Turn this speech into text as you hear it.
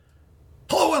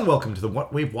Hello and welcome to the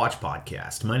What We've Watched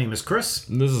podcast. My name is Chris.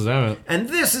 This is Emmett. And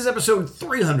this is episode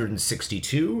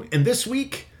 362. And this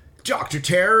week, Dr.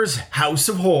 Terror's House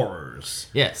of Horrors.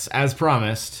 Yes, as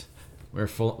promised, we're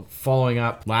following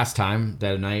up last time,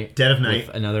 Dead of Night. Dead of Night.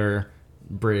 With another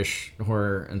British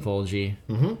horror anthology.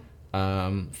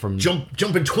 From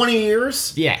Jumping 20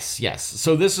 years? Yes.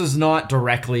 So this is not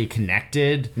directly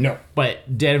connected. No.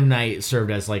 But Dead of Night served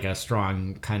as like a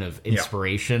strong kind of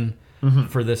inspiration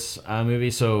for this movie.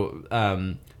 So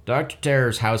Dr.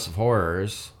 Terror's House of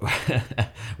Horrors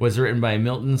was written by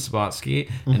Milton Subotsky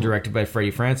and directed by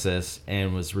Freddie Francis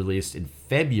and was released in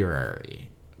February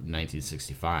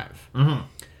 1965.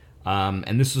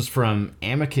 And this was from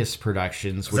Amicus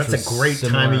Productions, which That's a great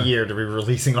time of year to be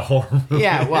releasing a horror movie.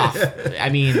 Yeah, well, I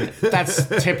mean, that's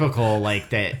typical,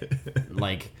 like, that,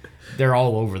 like, they're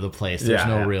all over the place. There's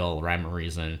no real rhyme or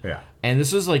reason. Yeah. And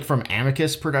this was, like, from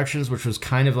Amicus Productions, which was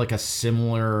kind of like a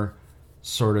similar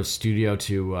sort of studio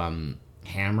to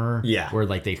Hammer. Yeah. Where,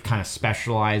 like, they kind of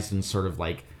specialized in sort of,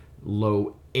 like,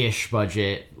 low-ish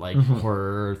budget, like,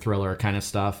 horror, thriller kind of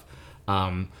stuff.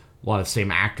 A lot of the same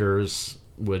actors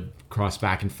would cross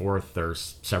back and forth.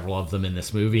 There's several of them in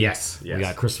this movie. Yes. We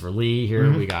got Christopher Lee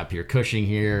here. We got Peter Cushing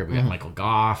here. We got Michael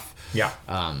Goff. Yeah.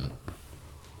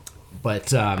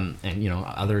 But and you know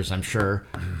others, I'm sure.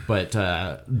 But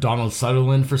Donald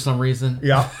Sutherland, for some reason,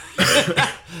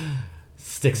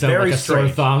 sticks out Very like a sore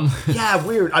thumb. Yeah,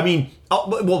 weird. I mean,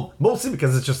 well, mostly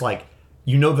because it's just like,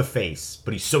 you know the face,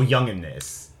 but he's so young in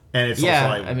this. And it's also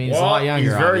like, I mean, he's a lot younger.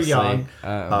 He's very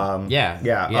obviously.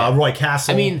 young. Roy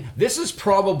Castle. I mean, this is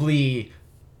probably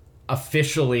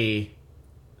officially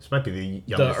this might be the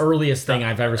youngest. the earliest thing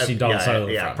I've ever seen Donald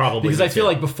Sutherland from. Probably. Because I feel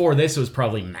like before this, it was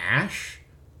probably MASH,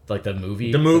 like the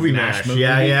movie. The movie MASH. movie,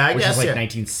 I which guess, is like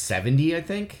 1970, I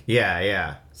think.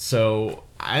 Yeah. So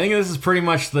I think this is pretty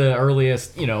much the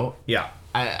earliest, you know. Yeah.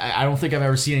 I don't think I've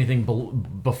ever seen anything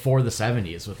before the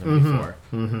 70s with him before.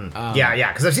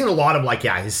 Because I've seen a lot of, like,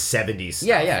 his 70s stuff.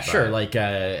 Yeah, sure. Like,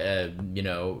 you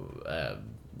know,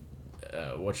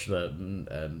 what's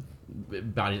the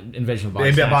Invasion of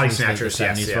Body Snatchers, the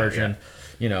 70s version.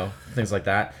 You know, things like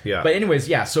that. Yeah. But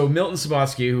anyways, so Milton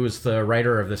Subotsky, who was the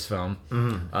writer of this film,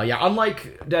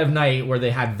 unlike Dead of Night, where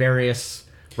they had various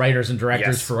writers and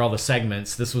directors for all the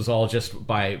segments, this was all just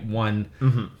by one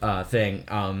thing.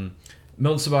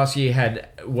 Milton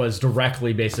Subotsky was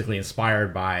directly basically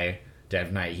inspired by Dead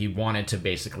of Night. He wanted to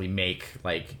basically make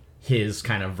like his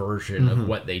kind of version of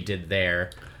what they did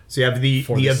there. So you have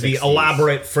the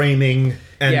elaborate framing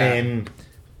and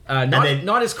then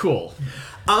not as cool.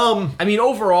 I mean,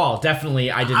 overall,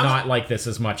 definitely, I did not like this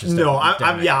as much as Dead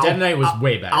of Night was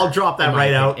way better. I'll drop that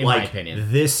right out. In my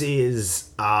opinion, this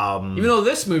is even though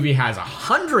this movie has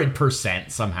 100%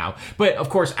 somehow, but of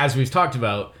course, as we've talked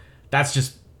about, that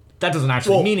doesn't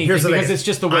actually mean anything because it's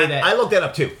just the way that I looked that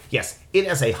up too. Yes, it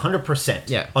has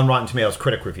 100% on Rotten Tomatoes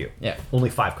critic review. Yeah, only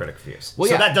 5 critic reviews. Well,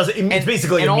 so that doesn't. It's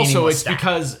basically a meaningless also it's stat.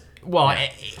 because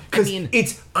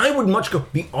I would much go.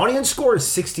 The audience score is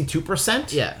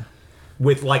 62%. Yeah.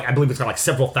 With I believe it's got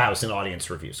several thousand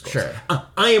audience review scores. Sure.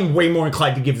 I am way more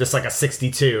inclined to give this a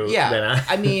 62. Yeah. Than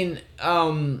I mean,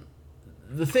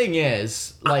 the thing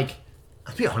is, I'll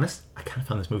be honest, I kind of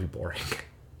found this movie boring.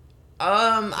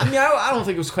 I mean, I don't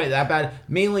think it was quite that bad.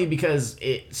 Mainly because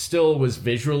it still was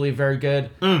visually very good.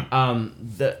 I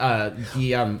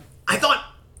thought,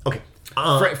 okay,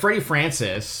 Freddie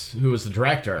Francis, who was the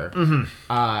director,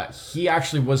 he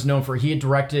actually was known for he had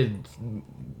directed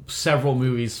several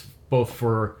movies both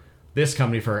for this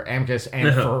company, for Amicus,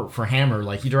 and for Hammer.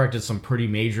 Like, he directed some pretty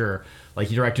major. Like,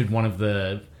 he directed one of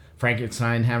the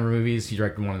Frankenstein Hammer movies. He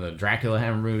directed one of the Dracula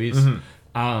Hammer movies,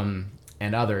 and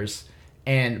others.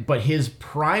 But his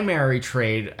primary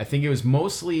trade, I think it was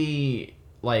mostly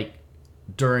like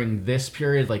during this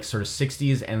period, like sort of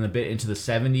 60s and a bit into the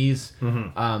 70s.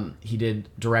 He did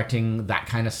directing that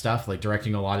kind of stuff, like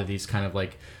directing a lot of these kind of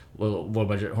like low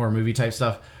budget horror movie type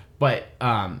stuff. But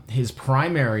his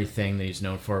primary thing that he's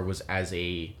known for was as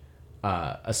a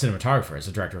cinematographer, as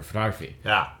a director of photography.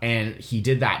 Yeah. And he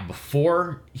did that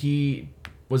before he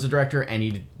was a director, and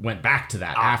he went back to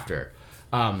that after.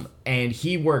 And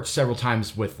he worked several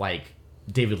times with like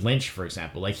David Lynch, for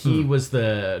example. Like, he was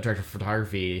the director of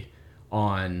photography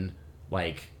on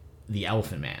like The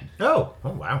Elephant Man. Oh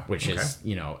wow. Which is,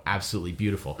 you know, absolutely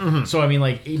beautiful. So I mean,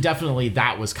 like, definitely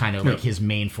that was kind of like his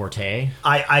main forte.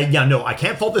 I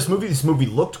can't fault this movie. This movie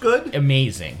looked good.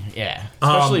 Amazing. Yeah.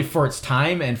 Especially for its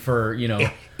time and for, you know,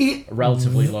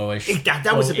 relatively lowish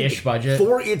that was a budget.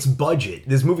 For its budget,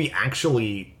 this movie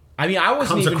actually, I mean, I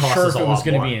wasn't even sure if it was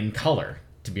going to be in color,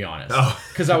 to be honest.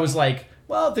 Because I was like,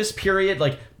 well, this period,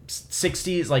 like,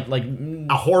 60s, like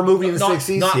a horror movie in the not,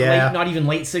 60s, not yeah, not even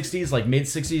late 60s, like mid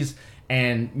 60s,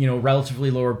 and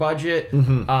relatively lower budget.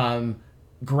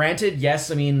 Granted, yes,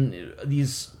 I mean,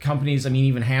 these companies, I mean,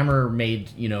 even Hammer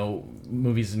made,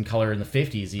 movies in color in the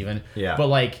 50s even. Yeah. But,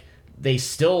 like, they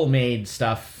still made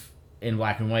stuff in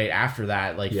black and white after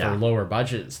that, like, for lower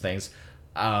budgets things.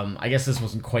 I guess this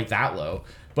wasn't quite that low.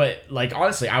 But, like,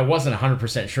 honestly, I wasn't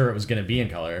 100% sure it was going to be in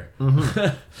color.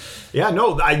 Yeah,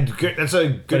 no, that's a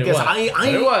good guess.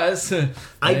 It was.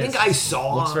 I think I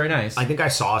saw... Looks very nice. I think I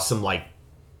saw some, like,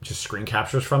 just screen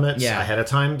captures from it ahead of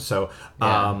time. So,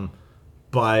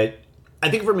 but I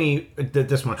think for me,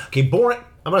 this one, okay, boring.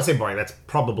 I'm gonna say boring. That's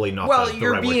probably not. Well, the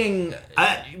you're right being,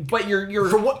 word. but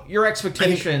your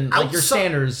expectation, like your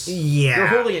standards, you're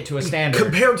holding it to a standard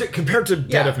compared to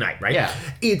Dead of Night, right? Yeah,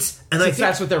 I think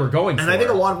that's what they were going for. And I think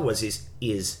a lot of it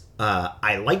is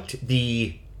I liked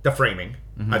the framing.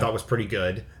 I thought was pretty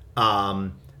good,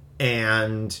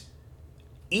 and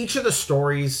each of the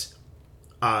stories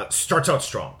starts out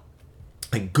strong,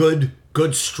 like good,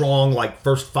 strong, like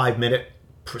first 5 minute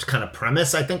kind of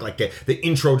premise. I think like the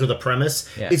intro to the premise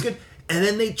is good, and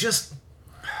then they just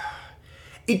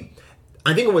I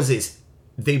think it was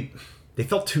they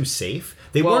felt too safe.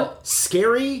 They weren't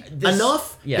scary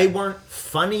enough. They weren't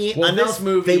funny enough. This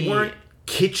movie, they weren't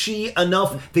kitschy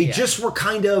enough. They just were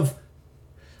kind of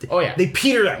they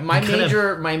petered out.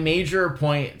 My major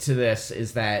point to this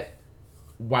is that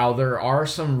while there are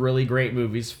some really great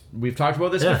movies, we've talked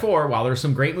about this before, while there are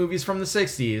some great movies from the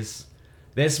 60s,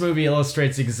 this movie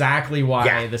illustrates exactly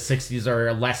why the 60s are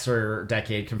a lesser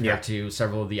decade compared to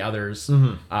several of the others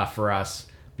for us,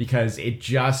 because it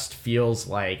just feels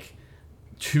like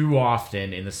too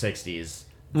often in the 60s,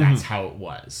 that's how it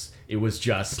was. It was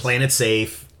just... playing it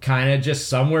safe. Kind of just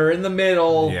somewhere in the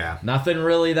middle. Yeah. Nothing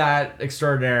really that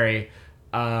extraordinary.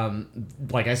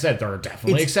 Like I said, there are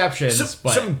definitely exceptions,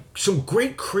 but some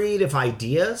great creative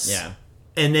ideas. Yeah.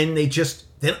 And then it's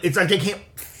like they can't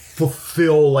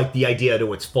fulfill like the idea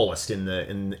to its fullest in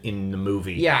the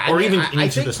movie. Yeah, or even in I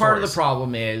each think of the part of the stories.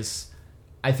 problem is,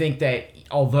 I think that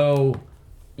although,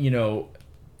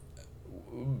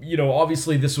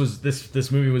 obviously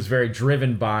this movie was very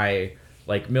driven by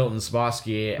like Milton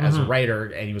Spassky as a writer,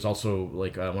 and he was also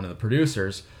like one of the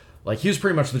producers. Like he was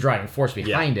pretty much the driving force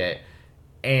behind it.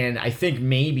 And I think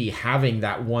maybe having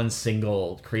that one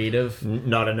single creative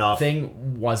not enough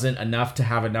thing wasn't enough to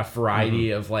have enough variety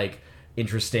of like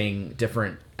interesting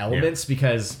different elements,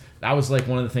 because that was like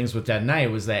one of the things with Dead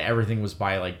Night was that everything was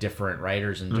by like different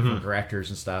writers and different directors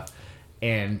and stuff,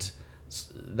 and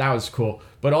that was cool.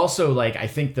 But also like I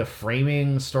think the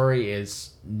framing story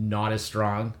is not as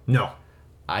strong. No,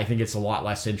 I think it's a lot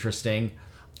less interesting.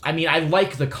 I mean, I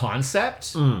like the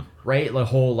concept, right? The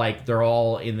whole, like, they're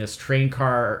all in this train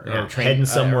car, or heading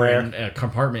somewhere. in a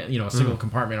compartment, a single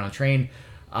compartment on a train.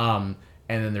 And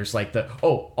then there's, like,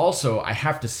 also, I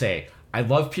have to say, I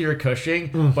love Peter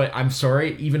Cushing, but I'm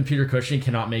sorry, even Peter Cushing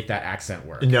cannot make that accent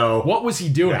work. No. What was he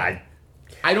doing?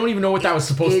 I don't even know what that was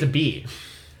supposed to be.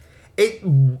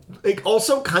 It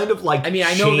also kind of like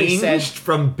I know they said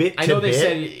from bit to bit. I know they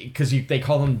said because they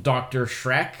call him Dr.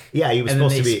 Shrek. Yeah, he was and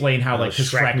supposed then to they be. explain how like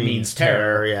Shrek means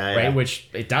terror, yeah, right? Which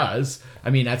it does. I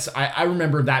mean, I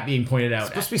remember that being pointed out. It's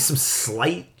supposed to be some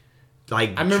slight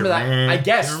like. I remember German, that. I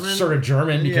guess sort of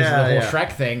German because of the whole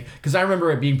Shrek thing. Because I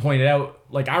remember it being pointed out.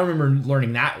 Like I remember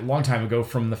learning that a long time ago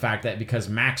from the fact that because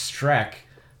Max Schreck,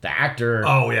 the actor,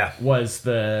 was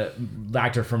the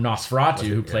actor from Nosferatu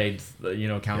who played,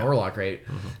 Count Orlok, right?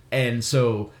 And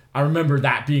so I remember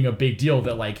that being a big deal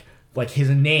that like his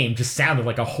name just sounded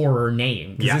like a horror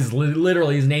name because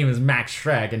literally his name is Max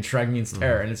Schreck and Schreck means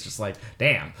terror, and it's just like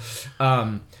damn.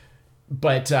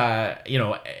 But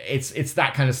it's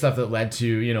that kind of stuff that led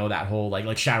to that whole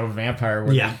like Shadow of a Vampire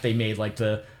where they made like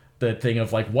the thing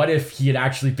of like, what if he had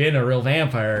actually been a real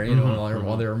vampire,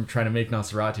 while they were trying to make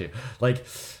Nosferatu, like,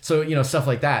 so stuff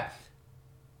like that.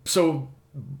 So,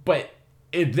 but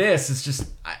it's just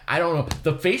I don't know.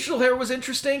 The facial hair was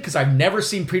interesting because I've never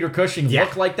seen Peter Cushing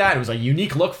look like that. It was a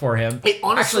unique look for him.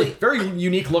 Honestly, very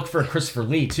unique look for Christopher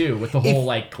Lee too, with the whole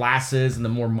like glasses and the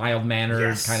more mild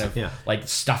mannered kind of like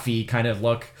stuffy kind of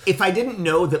look. If I didn't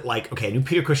know that, like, okay, I knew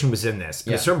Peter Cushing was in this.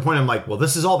 At a certain point, I'm like, well,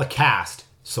 this is all the cast.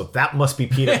 So that must be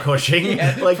Peter Cushing.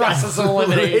 Like process of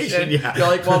elimination. You're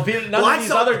like, well, none of these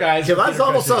other guys. Yeah, that's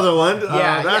Donald Sutherland.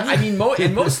 I mean,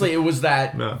 and mostly it was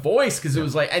that voice because it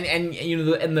was like, and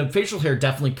the facial hair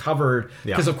definitely covered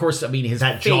because of course, I mean, his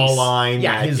that face, jawline.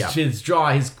 His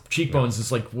jaw, his cheekbones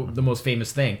is like the most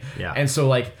famous thing. Yeah. And so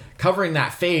like covering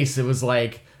that face, it was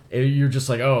like you're just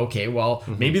like, oh, okay, well,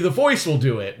 maybe the voice will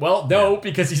do it. Well, no,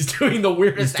 because he's doing the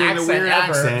weirdest accent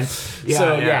ever.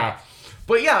 Yeah.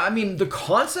 But yeah, I mean, the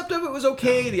concept of it was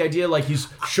okay. The idea, like, he's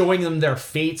showing them their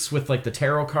fates with, like, the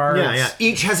tarot cards. Yeah.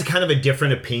 Each has a kind of a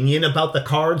different opinion about the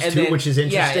cards, too, which is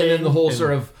interesting. Yeah, and then the whole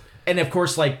sort of... And, of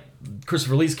course, like,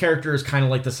 Christopher Lee's character is kind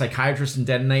of like the psychiatrist in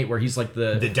Dead of Night, where he's, like,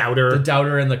 the doubter. The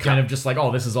doubter and the kind of just like,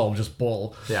 oh, this is all just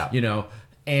bull. Yeah. You know?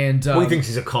 And he thinks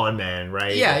he's a con man,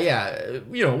 right? Yeah.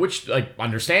 You know, which, like,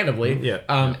 understandably. Yeah.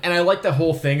 And I like the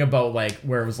whole thing about, like,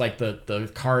 where it was like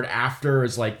the card after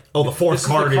is like, oh, the fourth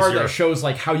card is the card that shows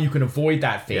like how you can avoid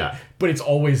that fate. Yeah. But it's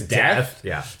always death.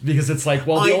 Yeah. Because it's like,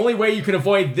 well, the only way you can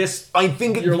avoid this, I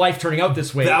think your life turning out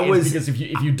this way is because if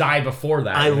you die before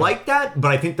that. I like that, but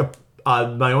I think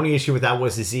my only issue with that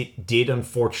was it did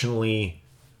unfortunately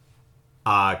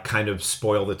kind of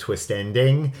spoil the twist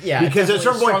ending. Yeah, because at a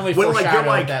certain point, when like you're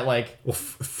like that, like, well,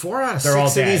 4 out of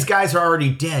 6 of these guys are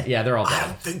already dead. Yeah, they're all dead. I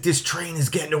don't think this train is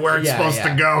getting to where it's supposed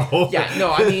to go. Yeah,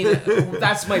 no, I mean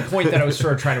that's my point that I was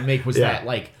sort of trying to make was that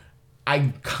like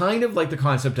I kind of like the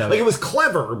concept of like it was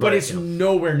clever, but it's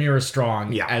nowhere near as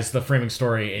strong as the framing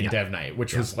story in Dead of Night,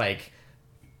 which was like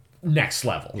next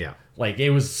level. Yeah. Like, it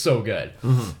was so good.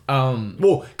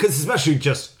 Well, because especially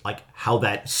just, like, how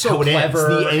that... So how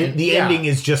clever. The ending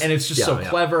is just... And it's just so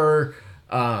clever.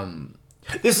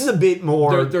 This is a bit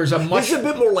more... This is a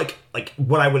bit more like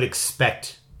what I would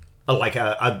expect, like,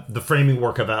 the framing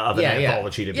work of an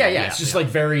anthology to be. Yeah. It's just, like,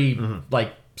 very,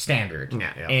 like, standard.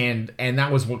 Yeah. And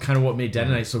that was what made Dead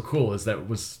of Night so cool, is that it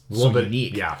was so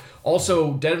unique. Yeah.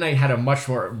 Also, Dead of Night had a much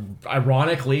more,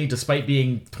 ironically, despite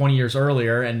being 20 years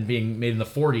earlier and being made in the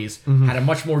 40s, had a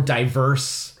much more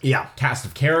diverse cast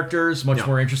of characters, much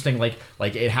more interesting. Like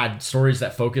it had stories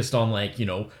that focused on, like, you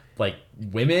know, like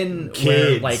women, kids.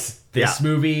 Where, like, this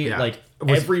movie, like,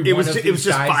 it was just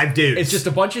guys, 5 dudes. It's just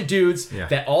a bunch of dudes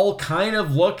that all kind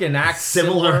of look and act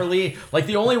similarly. Like,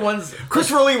 the only ones...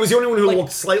 Christopher Lee was the only one who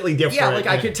looked slightly different. Yeah, like,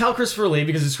 I could tell Christopher Lee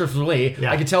because it's Christopher Lee.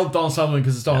 Yeah. I could tell Donald Sutherland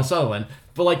because it's Donald Sutherland.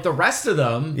 But, like, the rest of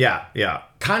them...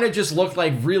 kind of just looked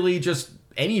like really just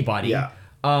anybody.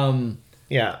 Although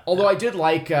I did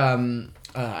like...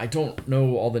 I don't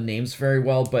know all the names very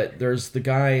well, but there's the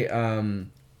guy...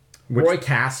 Roy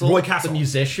Castle, the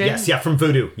musician. Yes, from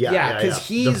Voodoo. Because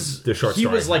he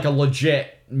was like a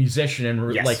legit musician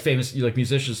and like famous like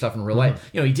musician stuff in real life.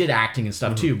 You know, he did acting and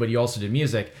stuff too, but he also did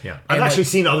music. Yeah, I've actually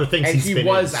seen other things. And he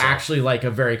was actually like a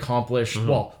very accomplished,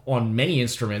 well, on many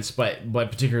instruments, but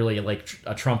particularly like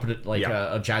a trumpet, like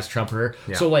a jazz trumpeter.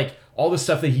 Yeah. So like all the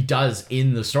stuff that he does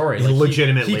in the story, like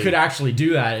legitimately, he could actually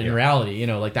do that in reality. You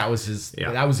know, like that was his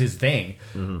thing.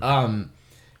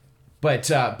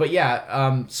 But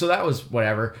yeah, so that was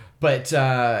whatever. But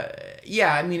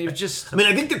yeah, I mean, it was just... I mean,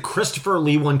 I think the Christopher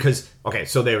Lee one, because... Okay,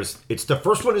 so it's the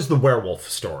first one is the werewolf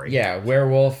story. Yeah,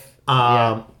 werewolf.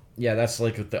 Yeah, that's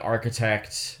like the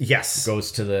architect. Yes.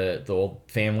 Goes to the old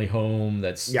family home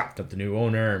that's got the new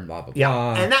owner and blah, blah, blah.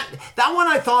 Yeah, and that one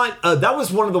I thought... that was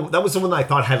the one that I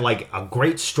thought had like a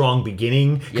great, strong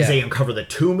beginning, because they uncover the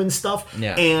tomb and stuff.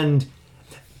 Yeah. And...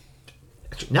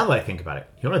 Now that I think about it,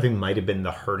 you know what I think might have been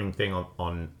the hurting thing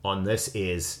on this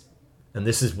is, and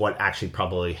this is what actually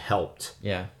probably helped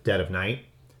Dead of Night.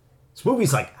 This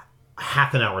movie's like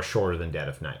half an hour shorter than Dead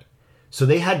of Night. So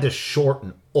they had to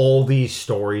shorten all these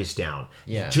stories down.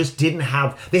 Yeah. Just didn't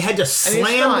have... They had to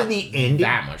slam to the ending.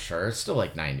 That much shorter. It's still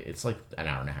like 90... It's like an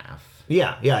hour and a half.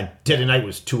 Yeah. Dead of Night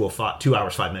was 2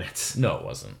 hours, 5 minutes. No, it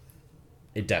wasn't.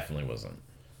 It definitely wasn't.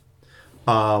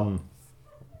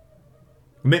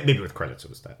 Maybe with credits it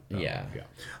was that. Yeah.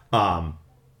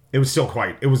 It was still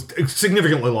it was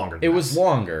significantly longer. It was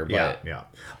longer, but... Yeah.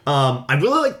 I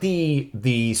really like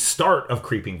the start of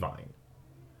Creeping Vine.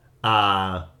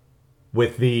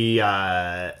 With the,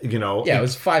 you know... Yeah, it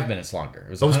was 5 minutes longer.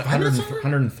 It was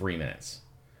 103 minutes.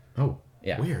 Oh,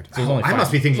 yeah. Weird. So I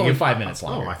must be thinking... only 5 minutes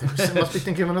longer. Oh, I think I must be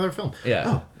thinking of another film. Yeah.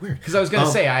 Oh, weird. Because I was going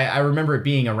to say, I remember it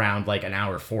being around like an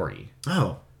hour 40.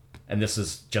 Oh. And this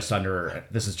is just under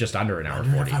an hour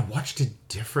 40. If I watched a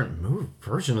different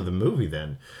version of the movie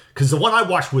then, because the one I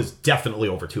watched was definitely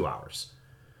over 2 hours.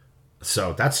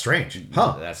 So that's strange,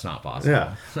 huh? That's not possible.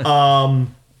 Yeah.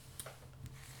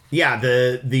 Yeah.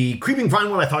 The Creeping Vine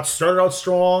one I thought started out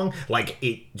strong. Like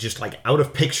it just like out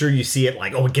of picture, you see it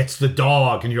like, oh, it gets the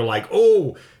dog, and you're like,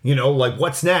 oh, you know, like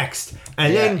what's next?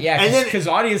 And then because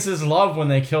audiences love when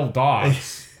they kill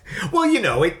dogs. Well, you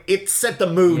know, it set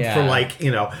the mood for like, you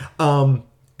know, and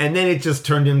then it just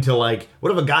turned into like,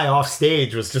 what if a guy off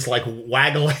stage was just like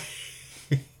waggling?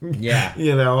 Yeah.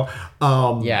 You know?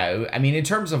 Yeah, I mean, in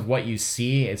terms of what you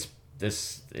see,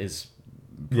 this is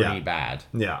pretty bad.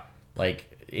 Yeah.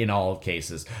 Like, in all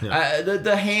cases.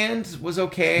 The hand was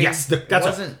okay. Yes,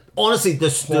 honestly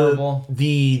horrible.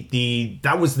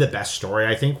 That was the best story,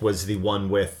 I think, was the one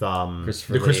with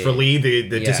Christopher Lee, the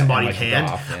disembodied hand.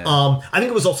 Goff, I think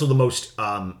it was also the most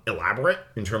elaborate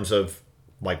in terms of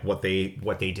like what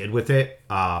they did with it.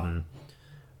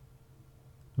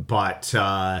 But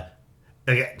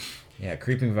again. Yeah,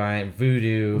 Creeping Vine,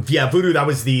 Voodoo. Yeah, Voodoo. That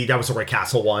was the White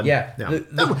Castle one. Yeah, that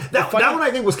one I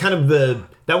think was kind of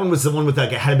that one was the one with like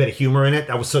had a bit of humor in it.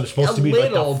 That was sort of supposed to be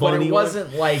like the funny but it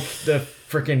wasn't like the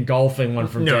freaking golfing one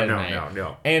from Dead Night.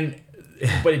 No.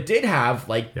 But it did have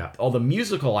like all the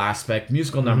musical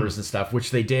numbers and stuff,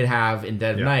 which they did have in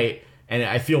Dead of Night. And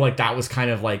I feel like that was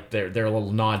kind of like their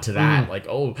little nod to that. Like,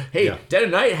 oh, hey, Dead of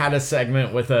Night had a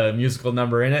segment with a musical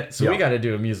number in it, so we got to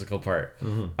do a musical part.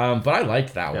 But I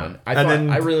liked that one.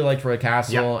 I really liked White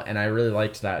Castle, and I really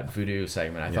liked that Voodoo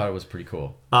segment. I thought it was pretty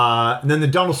cool. And then the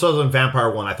Donald Sutherland vampire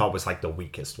one I thought was like the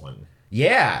weakest one.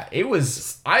 Yeah, it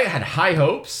was. I had high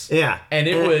hopes. Yeah. And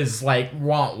it was like,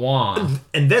 wah.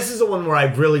 And this is the one where I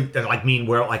really,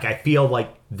 where like I feel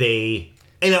like they...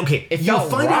 And okay, it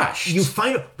felt rushed.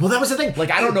 Well, that was the thing. Like,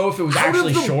 I don't know if it was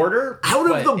actually shorter. Out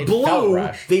of the blue,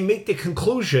 they make the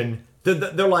conclusion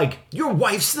that they're like, your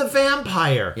wife's the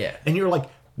vampire. Yeah. And you're like,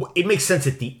 well, it makes sense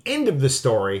at the end of the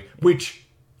story, which,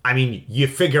 I mean, you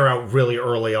figure out really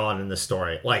early on in the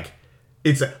story. Like,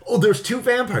 it's like, oh, there's two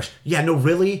vampires. Yeah, no,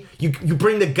 really? You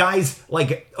bring the guys,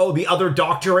 like, the other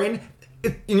doctor in?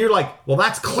 And you're like, well,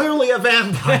 that's clearly a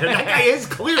vampire. That guy is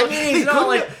clearly.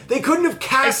 They couldn't have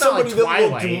cast somebody that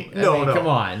looked. No. Come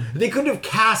on. They couldn't have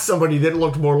cast somebody that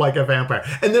looked more like a vampire.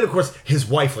 And then, of course, his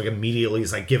wife like immediately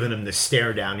is like giving him the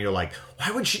stare down. You're like, why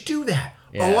would she do that?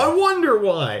 Yeah. Oh, I wonder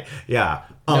why. Yeah.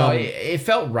 No, it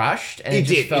felt rushed. And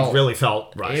it really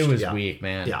felt rushed. It was weak,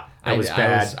 man. Yeah, it was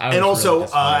bad. And also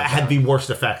had the worst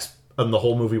effects on the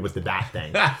whole movie with the bat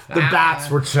thing. The bats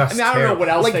were just I don't know what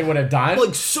else they would have done.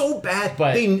 Like, so bad.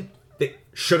 But they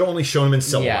should only show them in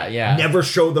silhouette. Yeah. Never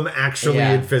show them actually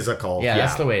in physical. Yeah,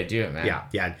 that's the way to do it, man.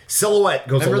 Yeah. Silhouette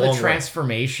goes a long way. Remember the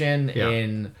transformation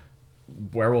in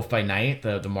Werewolf by Night,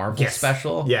 the Marvel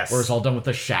special? Yes. Where it's all done with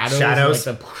the shadows.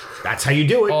 That's how you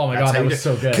do it. Oh my god, that was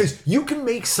so good. Because you can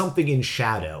make something in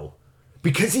shadow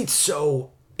because it's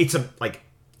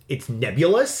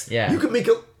nebulous. Yeah. You can make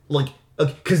it like...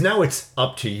 Because now it's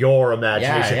up to your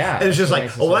imagination. Yeah. And it's just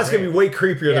like, that's going to be way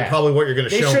creepier than probably what you're going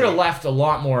to show me. They should have left a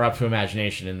lot more up to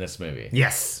imagination in this movie.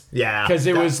 Yes. Yeah. Because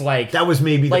it was like... That was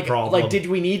maybe the problem. Like, did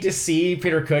we need to see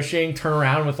Peter Cushing turn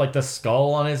around with, like, the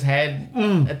skull on his head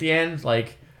at the end?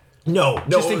 Like... No.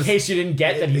 Just in case you didn't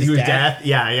get that he was dead.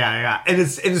 Yeah. And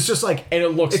it's just like... And it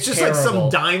looks It's just terrible. like some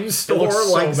dime store,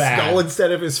 like, skull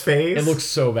instead of his face. It looks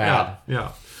so bad.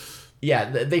 Yeah.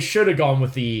 Yeah, they should have gone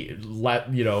with the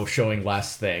showing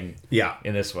less thing. Yeah.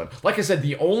 In this one, like I said,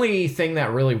 the only thing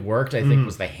that really worked, I think,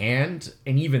 was the hand,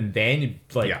 and even then,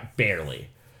 barely.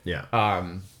 Yeah.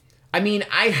 I mean,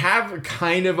 I have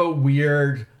kind of a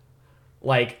weird,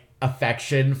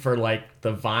 affection for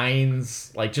the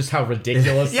vines, just how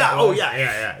ridiculous. Yeah. that was.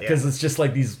 Yeah. Because it's just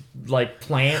these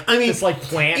plant. I mean, this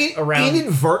plant around.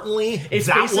 Inadvertently,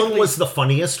 that one was the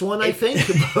funniest one, I think.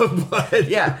 but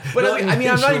yeah, but I mean,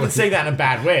 I'm not even saying that in a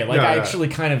bad way. I actually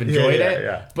kind of enjoyed it.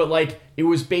 Yeah. But it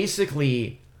was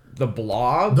basically the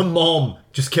Blob. The mom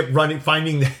just kept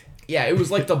finding the. Yeah, it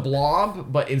was like the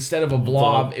Blob, but instead of a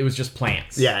blob, it was just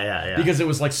plants. Yeah. Because it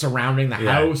was surrounding the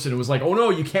house, and it was like, oh no,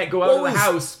 you can't go out of the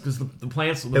house because the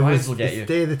plants, the vines will get you.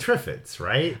 Day of the Triffids,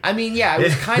 right? I mean, yeah, it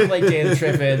was kind of like Day of the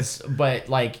Triffids, but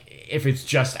if it's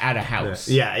just at a house.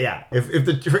 Yeah. If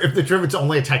the Triffids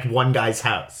only attack one guy's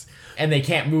house. And they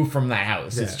can't move from that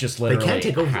house. Yeah. It's just literally they can't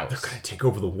take over, a house. They're going to take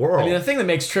over the world. I mean, the thing that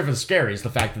makes Triffids scary is the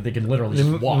fact that they can literally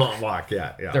just walk.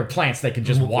 Yeah. They're plants, they can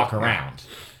just walk around.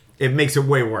 It makes it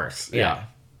way worse. Yeah.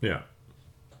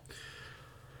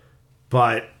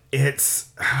 But it's...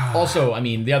 Also, I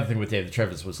mean, the other thing with Day of the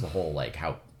Triffids was the whole,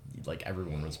 how...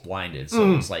 everyone was blinded,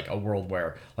 so it was a world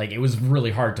where it was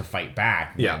really hard to fight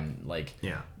back. When,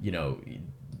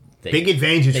 big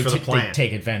advantage for the plant. They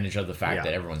take advantage of the fact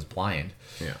that everyone's blind.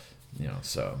 Yeah.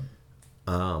 So.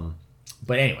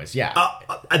 But anyways, yeah.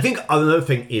 I think another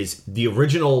thing is the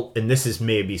original, and this is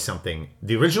maybe something.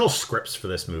 The original scripts for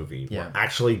this movie were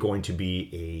actually going to be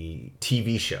a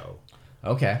TV show.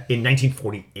 Okay. In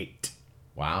 1948.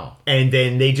 Wow. And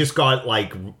then they just got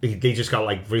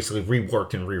basically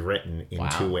reworked and rewritten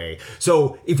into a...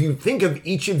 So if you think of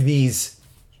each of these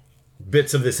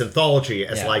bits of this anthology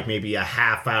as maybe a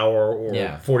half hour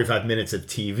or 45 minutes of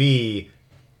TV,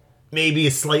 maybe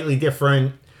a slightly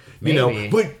different, you know,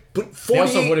 but But they 48,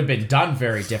 also would have been done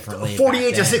very differently.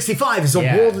 48 to 65 is a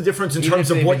world of difference in terms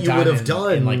of what you would have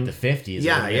done in like the 50s.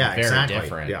 Yeah, very exactly.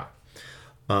 Different. Yeah.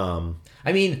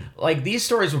 I mean, like these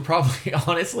stories would probably,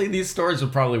 honestly,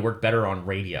 work better on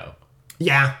radio.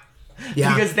 Yeah.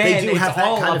 Yeah, because then they do have that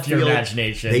all kind up of to your feel.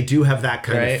 imagination. They do have that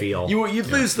kind right? of feel. You'd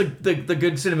lose the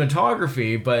good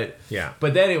cinematography, but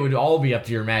then it would all be up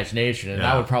to your imagination, and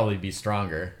that would probably be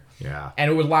stronger. Yeah, and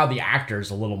it would allow the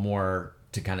actors a little more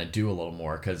to kind of do a little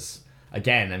more, because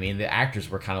again, I mean, the actors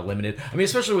were kind of limited. I mean,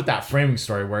 especially with that framing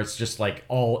story where it's just like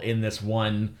all in this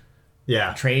one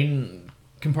train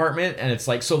compartment, and it's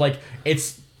like, so like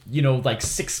it's, you know, like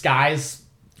 6 guys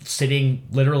sitting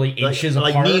literally inches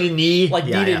apart, like knee to knee,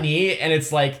 knee to knee, and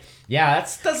it's like,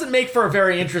 that doesn't make for a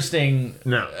very interesting,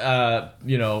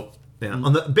 you know. Yeah.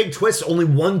 On the big twist, only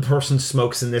one person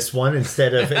smokes in this one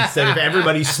instead of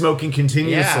everybody smoking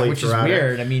continuously. Which is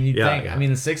weird. I mean, you'd think. I mean,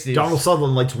 the 60s. Donald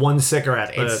Sutherland lights one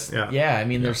cigarette. But I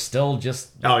mean, there's still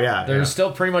just. There's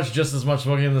still pretty much just as much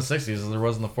smoking in the 60s as there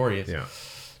was in the 40s. Yeah.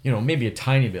 You know, maybe a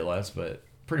tiny bit less, but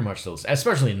pretty much still,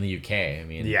 especially in the UK. I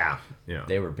mean,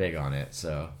 they were big on it.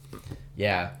 So,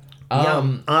 yeah.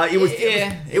 It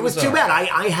was too bad.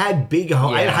 I had big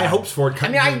I had high hopes for it. I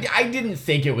mean, I didn't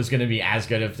think it was going to be as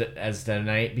good as the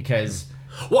night, because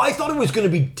I thought it was going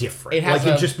to be different. It has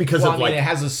just because of it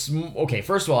has a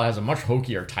first of all, it has a much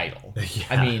hokier title.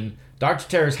 I mean, Dr.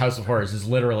 Terror's House of Horrors is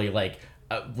literally like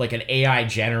an AI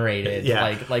generated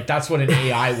like that's what an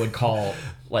AI would call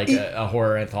like a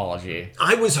horror anthology.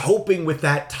 I was hoping with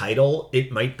that title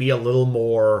it might be a little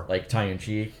more like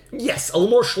tongue-in-cheek. Yes, a little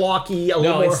more schlocky, a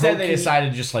little more instead hokey. They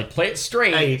decided to just like play it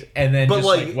straight, and then just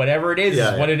like whatever it is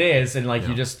what it is, and like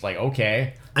you just like,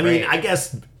 okay. I mean, I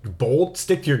guess bold,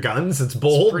 stick to your guns. It's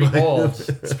bold.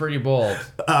 It's pretty bold.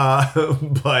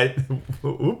 But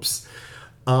oops.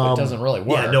 It doesn't really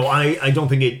work. Yeah, no, I don't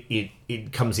think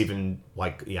it comes even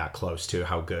close to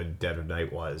how good Dead of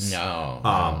Night was.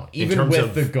 No. Even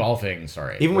with the golfing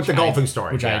story. Even with the golfing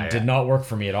story. Which did not work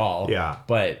for me at all. Yeah.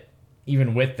 But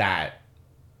even with that,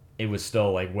 it was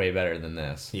still like way better than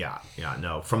this. Yeah,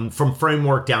 no. From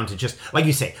framework down to just, like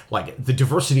you say, like the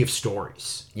diversity of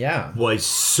stories. Yeah. Was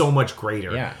so much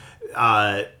greater.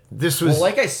 Yeah. This was,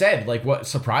 like I said, like what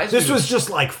surprised me. This was just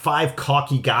like 5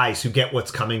 cocky guys who get what's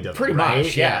coming to them. Pretty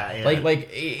much, yeah. Like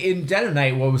in Dead of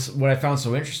Night, what I found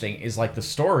so interesting is like the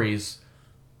stories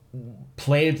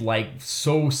played like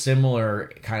so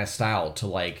similar kind of style to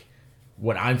like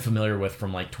what I'm familiar with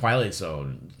from like Twilight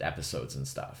Zone episodes and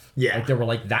stuff. Yeah, like they were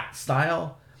like that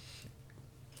style.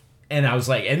 And I was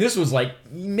like, and this was like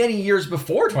many years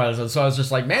before Twilight Zone, so I was just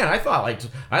like, man, I thought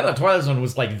Twilight Zone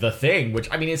was like the thing,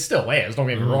 which I mean, it still is. Don't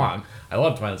get me wrong, I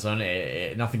love Twilight Zone.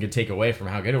 Nothing could take away from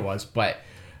how good it was, but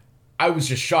I was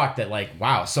just shocked that like,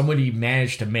 wow, somebody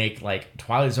managed to make like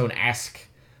Twilight Zone-esque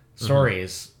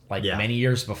stories many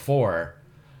years before,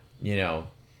 you know,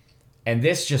 and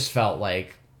this just felt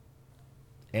like,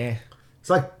 It's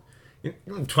like.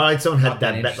 Twilight Zone had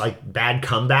that bad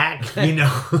comeback, you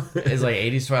know. It's like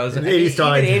 80s Twilight Zone.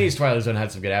 80s Twilight Zone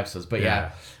had some good episodes, but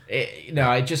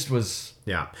it just was.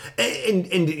 Yeah, and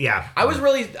I was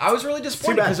really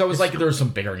disappointed because I was like, there were some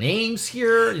bigger names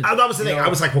here. That was the thing. I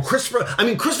was like, well,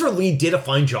 Christopher Lee did a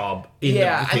fine job.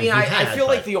 I feel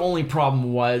like the only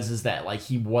problem is that like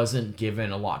he wasn't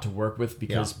given a lot to work with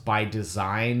because by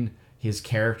design, his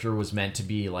character was meant to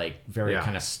be like very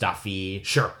kind of stuffy,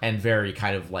 and very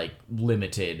kind of like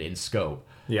limited in scope.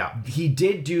 Yeah, he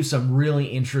did do some really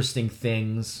interesting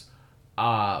things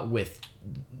with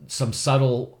some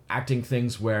subtle acting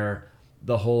things where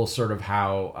the whole sort of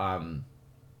how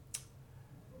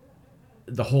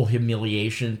the whole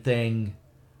humiliation thing,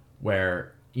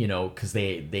 where you know because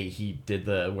he did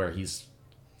the where he's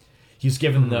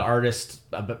giving the artist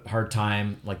a hard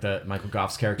time, like the Michael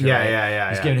Goff's character.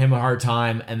 He's giving him a hard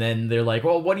time, and then they're like,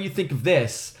 "Well, what do you think of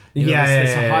this?"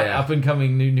 This hot up and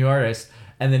coming new artist,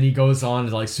 and then he goes on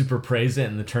to like super praise it,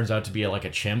 and it turns out to be like a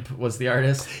chimp was the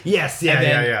artist.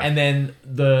 And then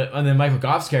Michael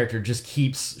Goff's character just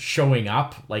keeps showing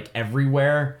up like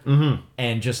everywhere,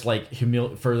 and just like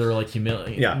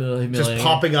humiliating, just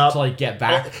popping up to like get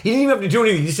back. He didn't even have to do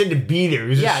anything; he just had to be there. He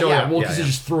was just showing up. Well, because it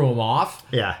just threw him off.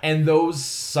 Yeah, and those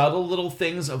subtle little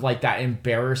things of like that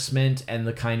embarrassment and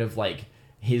the kind of like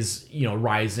his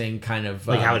rising kind of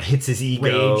like how it hits his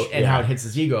ego rage and how it hits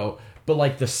his ego. But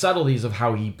like the subtleties of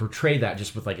how he portrayed that,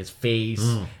 just with like his face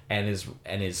and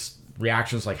his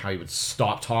reactions, like how he would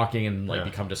stop talking and like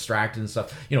become distracted and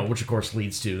stuff, which of course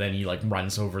leads to then he like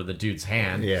runs over the dude's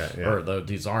hand or the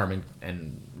dude's arm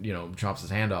and chops his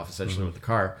hand off essentially with the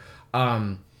car.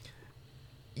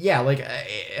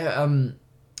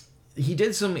 He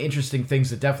did some interesting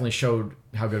things that definitely showed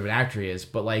how good of an actor he is,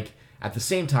 but like at the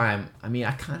same time, I mean,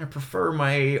 I kind of prefer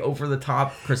my over the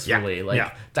top Christopher Lee.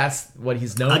 Like that's what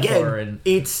he's known for, and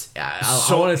I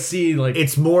want to see like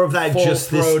it's more of that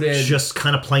just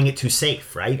kind of playing it too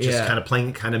safe, right? Just kind of playing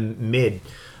it kind of mid.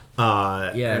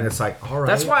 And it's like, all right.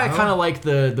 That's why I kind of like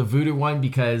the voodoo one,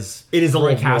 because it is a Roy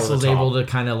little Castle's able to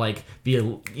kind of like be a,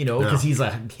 because he's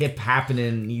a hip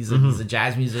happening, he's a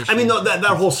jazz musician. I mean, that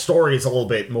whole story is a little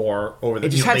bit more over the. It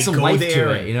just had some life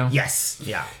to it, Yes,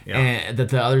 and that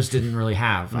the others didn't really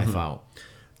have. I felt.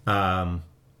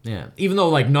 Even though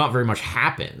like not very much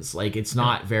happens, like it's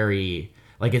not very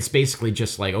like it's basically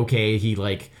just like okay, he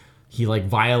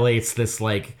violates this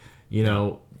like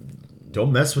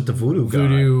Don't mess with the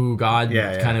voodoo god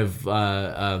kind of,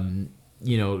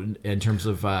 in terms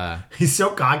of... He's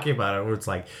so cocky about it, where it's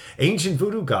like, ancient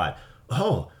voodoo god.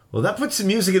 Oh, well, that puts the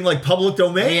music in, like, public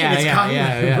domain. It's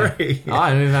copyright. Oh,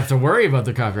 I don't even have to worry about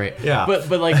the copyright. Yeah.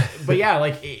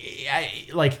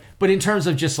 But in terms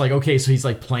of just, like, okay, so he's,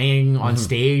 like, playing on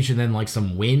stage, and then, like,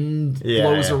 some wind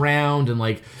blows around, and,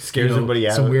 like... Scares everybody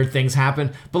out. Some weird things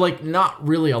happen. But, like, not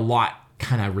really a lot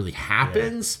kind of really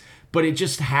happens. Yeah. But it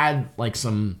just had like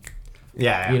some,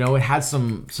 it had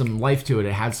some life to it.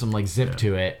 It had some like zip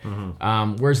to it.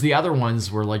 Whereas the other ones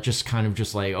were like just kind of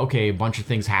just like okay, a bunch of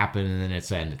things happen and then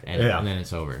it's and then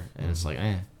it's over and it's like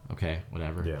okay,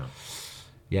 whatever.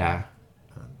 Yeah.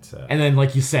 And then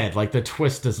like you said, like the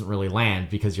twist doesn't really land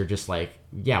because you're just like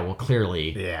well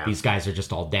clearly these guys are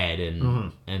just all dead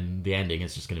and the ending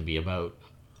is just going to be about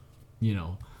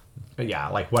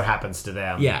like what happens to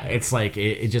them. Yeah, it's like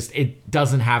it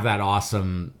doesn't have that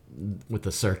awesome with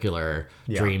the circular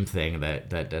dream thing that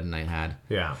Dead Night had.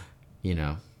 Yeah.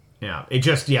 Yeah. It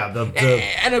just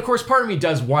and of course part of me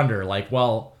does wonder, like,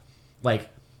 well, like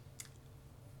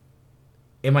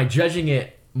am I judging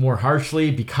it more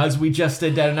harshly because we just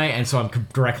did Dead of Night and so I'm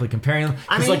directly comparing them?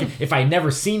 Because like if I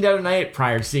never seen Dead of Night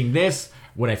prior to seeing this,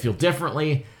 would I feel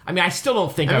differently? I mean, I still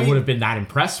don't think I would have been that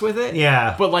impressed with it.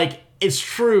 Yeah. But like it's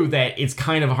true that it's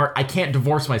kind of hard. I can't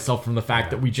divorce myself from the fact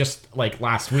that we just like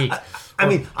last week. For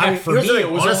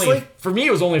me,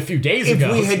 it was only a few days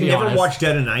ago. If we had never watched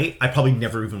Dead of Night, I probably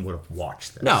never even would have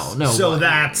watched this. No. So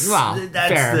that's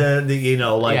fair.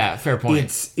 Fair point.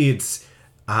 It's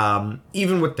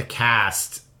even with the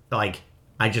cast, like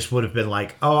I just would have been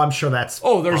like, oh, I'm sure that's.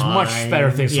 Oh, there's fine. much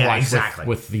better things to watch exactly.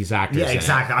 with these actors. Yeah,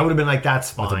 exactly. I would have been like, that's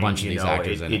fine. With a bunch of these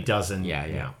actors in it. It doesn't.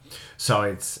 Yeah. So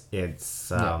it's.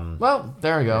 Well,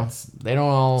 there we go. They don't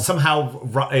all somehow.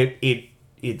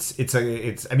 It's.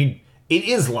 I mean, it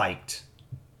is liked,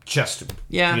 just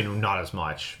not as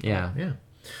much. Yeah.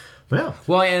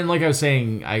 Well, and like I was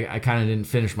saying, I kind of didn't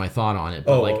finish my thought on it.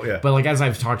 But but as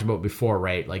I've talked about before,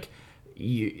 right? Like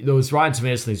those Rotten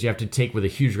Tomatoes things, you have to take with a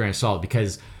huge grain of salt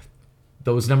because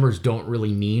those numbers don't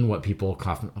really mean what people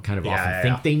kind of often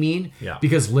think they mean. Yeah.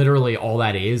 Because literally all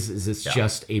that is it's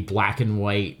just a black and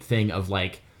white thing of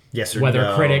like yes or whether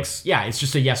no. Critics. Yeah, it's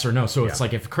just a yes or no. So it's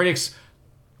like if critics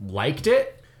liked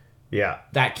it,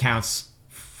 that counts.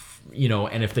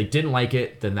 And if they didn't like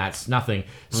it, then that's nothing.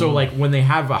 So like when they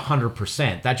have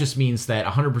 100%, that just means that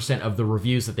 100% of the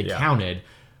reviews that they counted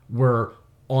were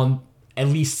on at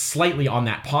least slightly on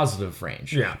that positive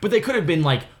range. Yeah. But they could have been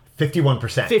like 51%.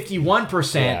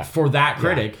 51% for that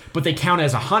critic, but they count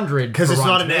as 100 because it's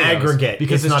not an aggregate.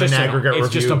 Because it's not an aggregate review.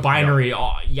 It's just a binary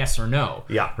yes or no.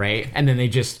 Yeah. Right? And then they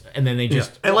just and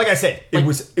like I said, it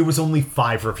was only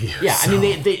 5 reviews. Yeah, so. I mean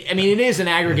it is an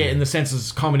aggregate in the sense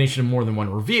it's a combination of more than one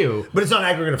review. But it's not an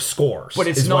aggregate of scores. But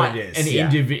it's not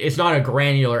it's not a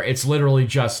granular, it's literally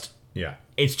just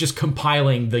it's just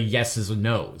compiling the yeses and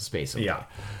nos, basically. Yeah.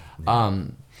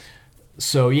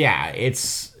 So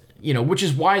it's which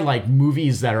is why like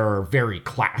movies that are very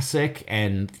classic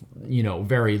and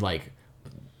very like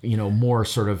more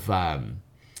sort of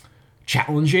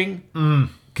challenging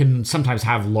can sometimes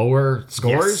have lower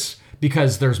scores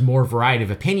because there's more variety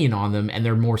of opinion on them and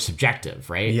they're more subjective,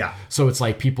 right? Yeah. So it's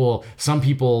like some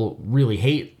people really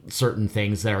hate certain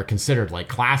things that are considered like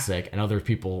classic and other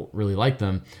people really like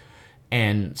them.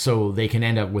 And so they can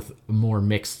end up with a more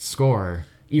mixed score.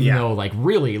 Even though, like,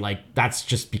 really, like, that's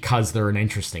just because they're an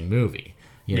interesting movie,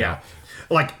 you know?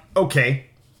 Like, okay,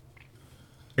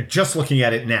 just looking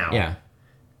at it now,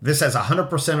 this has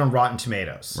 100% on Rotten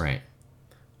Tomatoes. Right.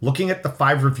 Looking at the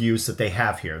 5 reviews that they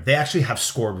have here, they actually have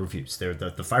scored reviews.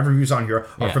 The 5 reviews on here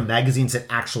are from magazines that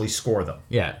actually score them.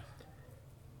 Yeah.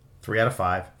 3 out of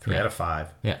 5, 3 out of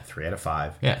 5, 3 out of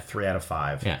 5, 3 out of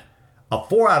 5. Yeah. A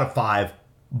 4 out of 5,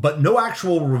 but no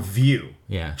actual review.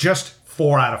 Yeah. Just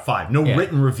 4 out of 5. No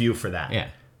written review for that. Yeah.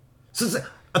 So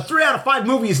a 3 out of 5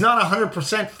 movie is not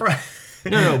 100%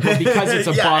 No, but because it's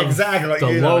above exactly.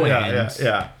 the low end.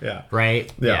 Yeah.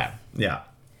 Right? Yeah.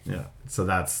 So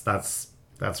that's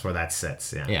where that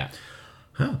sits. Yeah. Yeah.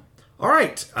 Huh. All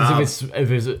right. Because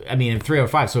if it's, I mean, in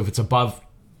 305, so if it's above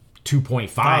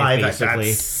 2.5,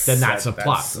 basically, then that's a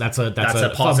plus. That's a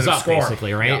positive thumbs up, score.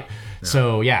 basically, right? Yeah.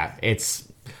 So,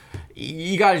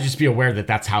 you got to just be aware that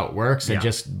that's how it works and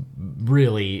just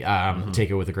really take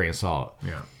it with a grain of salt.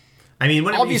 Yeah. I mean,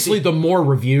 obviously, the more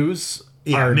reviews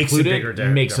are makes included, it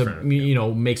bigger,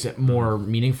 makes it more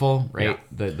meaningful, right?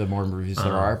 Yeah. The more reviews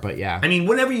there are, but yeah. I mean,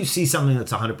 whenever you see something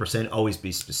that's 100%, always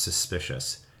be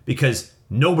suspicious because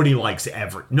nobody likes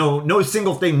no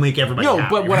single thing make everybody happy.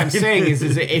 But what I'm saying is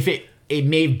if it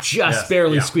may have just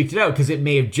barely squeaked it out because it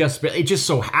may have it just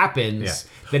so happens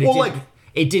that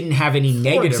it didn't have any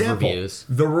negative reviews.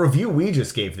 The review we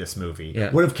just gave this movie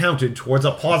would have counted towards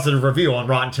a positive review on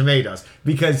Rotten Tomatoes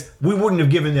because we wouldn't have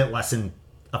given it less than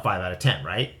a 5 out of 10,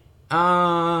 right?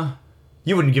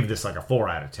 You wouldn't give this like a 4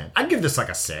 out of 10. I'd give this like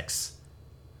a 6.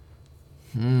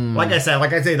 Like I said,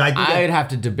 I'd have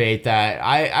to debate that.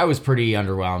 I was pretty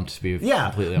underwhelmed, to be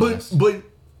completely honest.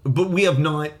 But we have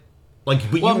not.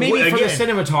 Maybe for the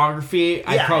cinematography,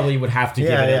 I probably would have to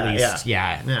give it at least.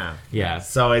 Yeah.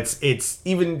 So it's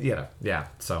even,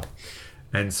 So,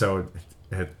 and so,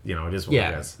 it is what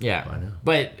it is. Yeah.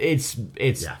 But it's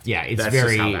that's very.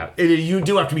 Just how you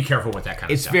do have to be careful with that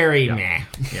kind of stuff. It's very meh.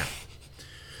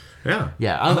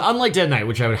 Yeah. Unlike Dead Night,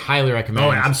 which I would highly recommend.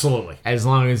 Oh, absolutely. As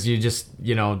long as you just,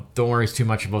 don't worry too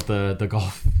much about the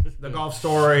golf. The golf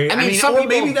story. I mean some people,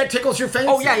 maybe that tickles your fancy.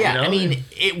 Oh, yeah. I mean,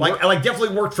 it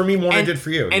definitely worked for me more than it did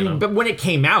for you. But when it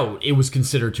came out, it was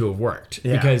considered to have worked.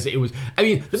 Yeah. Because it was,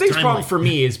 the biggest problem for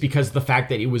me is because of the fact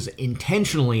that it was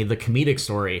intentionally the comedic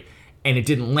story and it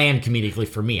didn't land comedically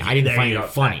for me. I didn't find it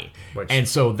funny. And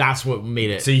so that's what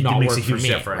made it not work for me,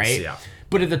 difference, right? Yeah.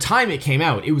 But at the time it came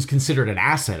out, it was considered an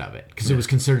asset of it because it was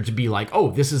considered to be like,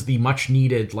 oh, this is the much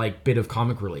needed bit of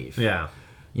comic relief. Yeah.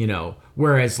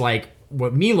 Whereas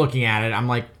what me looking at it, I'm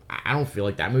like, I don't feel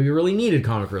like that movie really needed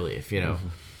comic relief,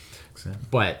 Exactly.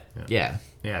 But yeah.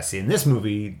 See, in this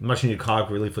movie, much needed comic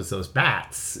relief was those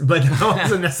bats, but that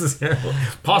wasn't necessarily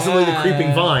possibly the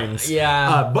creeping vines.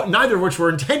 Yeah. But neither of which were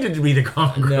intended to be the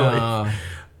comic relief.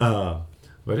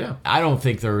 But yeah, I don't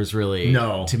think there was really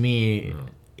to me. No.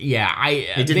 Yeah,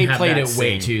 they played it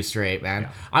way too straight, man.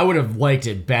 Yeah. I would have liked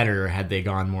it better had they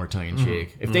gone more tongue in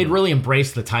cheek. If they'd really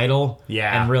embraced the title,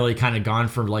 and really kind of gone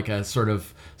for a sort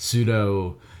of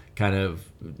pseudo kind of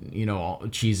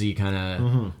cheesy kind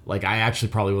of I actually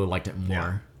probably would have liked it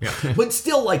more. Yeah. But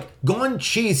still gone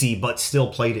cheesy, but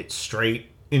still played it straight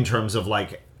in terms of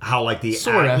how the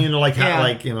sort of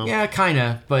how kind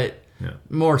of, but. Yeah.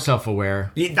 More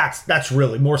self-aware. Yeah, that's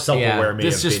really more self-aware. Yeah,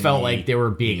 this just felt like they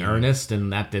were being earnest,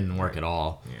 and that didn't work at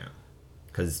all. Yeah,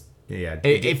 because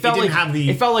it felt like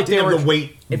it felt like they were the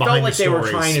weight. It felt like they were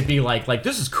trying to be like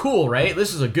this is cool, right?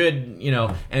 This is a good,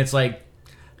 and it's like,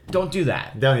 don't do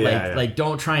that.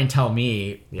 Don't try and tell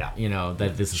me,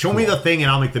 that this is. Show cool. me the thing,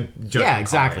 and I'll make the judgment. Yeah,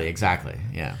 exactly.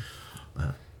 Yeah.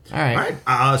 All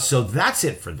right. So that's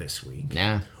it for this week.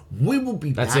 Yeah. We will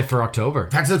be back. That's it for October.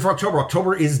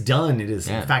 October is done. It is,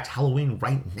 in fact, Halloween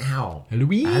right now.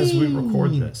 Halloween. As we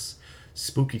record this.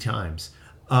 Spooky times.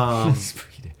 We'll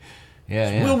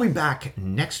be back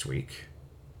next week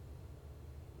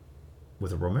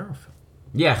with a Romero film.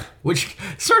 Yeah, which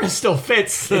sort of still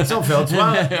fits. It still fits.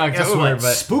 Well, October,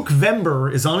 but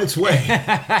Spook-vember is on its way.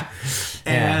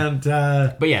 And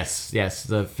but yes,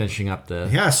 the finishing up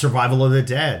the Survival of the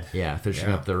Dead. Yeah, finishing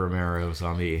up the Romero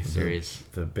zombie series.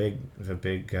 The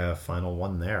big final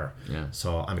one there. Yeah.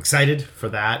 So I'm excited for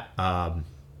that,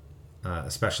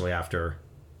 especially after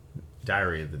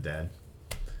Diary of the Dead.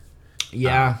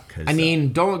 Yeah, I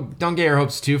mean, don't get your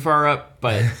hopes too far up,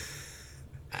 but.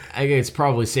 I guess it's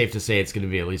probably safe to say it's going to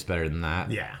be at least better than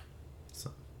that. Yeah.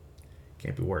 So,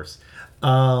 can't be worse.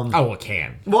 It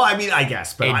can. Well, I mean, I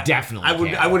guess, but it definitely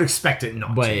can. I would expect it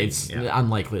not but to. But it's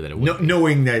unlikely that it would.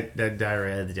 Knowing that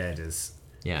Diary of the Dead is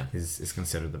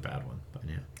considered the bad one. But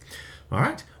yeah. All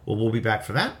right. Well, we'll be back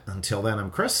for that. Until then,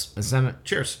 I'm Chris. And Sam.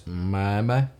 Cheers. Bye-bye.